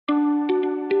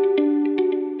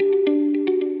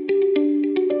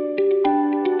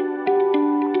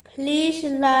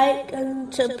like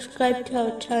and subscribe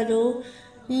to our channel.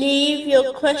 Leave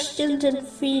your questions and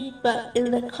feedback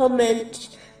in the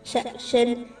comments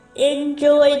section.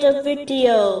 Enjoy the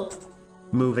video.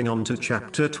 Moving on to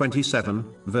chapter 27,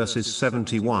 verses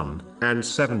 71 and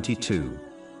 72.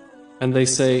 And they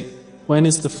say, when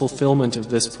is the fulfillment of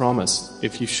this promise,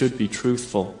 if you should be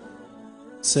truthful?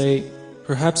 Say,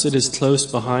 perhaps it is close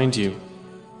behind you,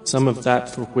 some of that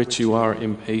for which you are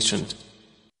impatient.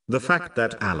 The fact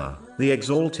that Allah, the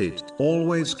Exalted,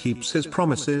 always keeps His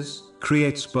promises,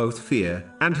 creates both fear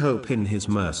and hope in His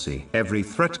mercy. Every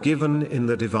threat given in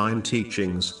the divine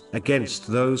teachings against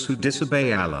those who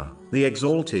disobey Allah, the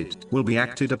Exalted, will be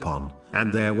acted upon,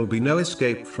 and there will be no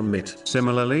escape from it.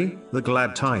 Similarly, the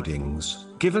glad tidings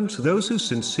given to those who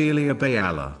sincerely obey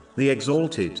Allah, the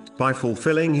Exalted, by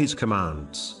fulfilling His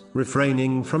commands,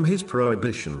 refraining from His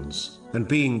prohibitions, and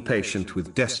being patient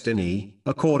with destiny,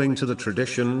 according to the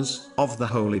traditions of the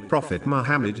Holy Prophet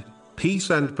Muhammad,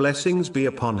 peace and blessings be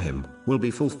upon him, will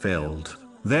be fulfilled.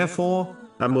 Therefore,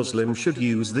 a Muslim should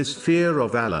use this fear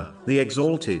of Allah, the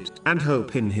Exalted, and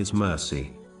hope in His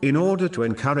mercy, in order to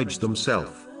encourage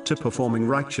themselves to performing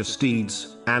righteous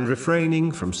deeds, and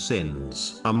refraining from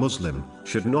sins. A Muslim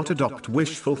should not adopt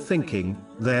wishful thinking,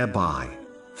 thereby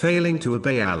failing to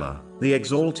obey Allah, the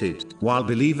Exalted, while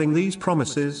believing these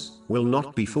promises will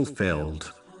not be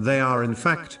fulfilled. They are in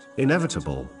fact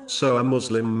inevitable, so a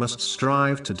Muslim must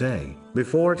strive today,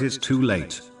 before it is too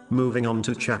late. Moving on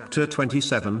to chapter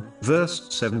 27,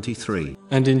 verse 73.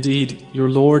 And indeed, your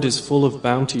Lord is full of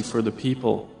bounty for the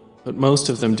people, but most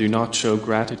of them do not show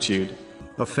gratitude.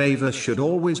 A favor should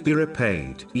always be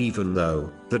repaid, even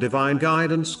though the divine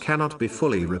guidance cannot be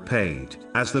fully repaid,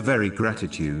 as the very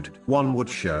gratitude one would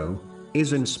show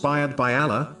is inspired by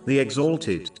Allah, the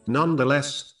Exalted.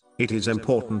 Nonetheless, it is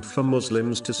important for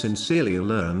Muslims to sincerely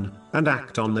learn and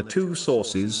act on the two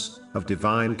sources of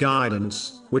divine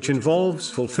guidance, which involves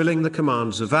fulfilling the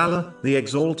commands of Allah, the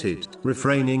Exalted,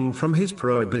 refraining from His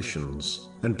prohibitions,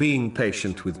 and being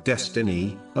patient with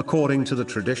destiny, according to the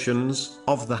traditions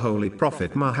of the Holy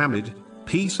Prophet Muhammad,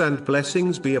 peace and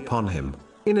blessings be upon him.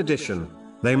 In addition,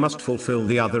 they must fulfill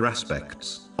the other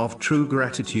aspects of true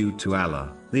gratitude to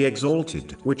Allah, the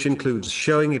Exalted, which includes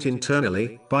showing it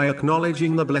internally, by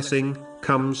acknowledging the blessing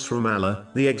comes from Allah,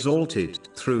 the Exalted,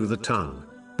 through the tongue,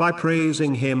 by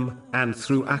praising Him, and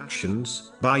through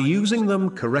actions, by using them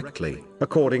correctly,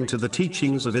 according to the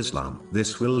teachings of Islam.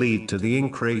 This will lead to the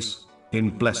increase in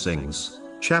blessings.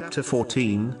 Chapter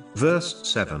 14, verse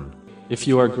 7. If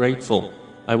you are grateful,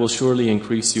 I will surely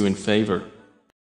increase you in favor.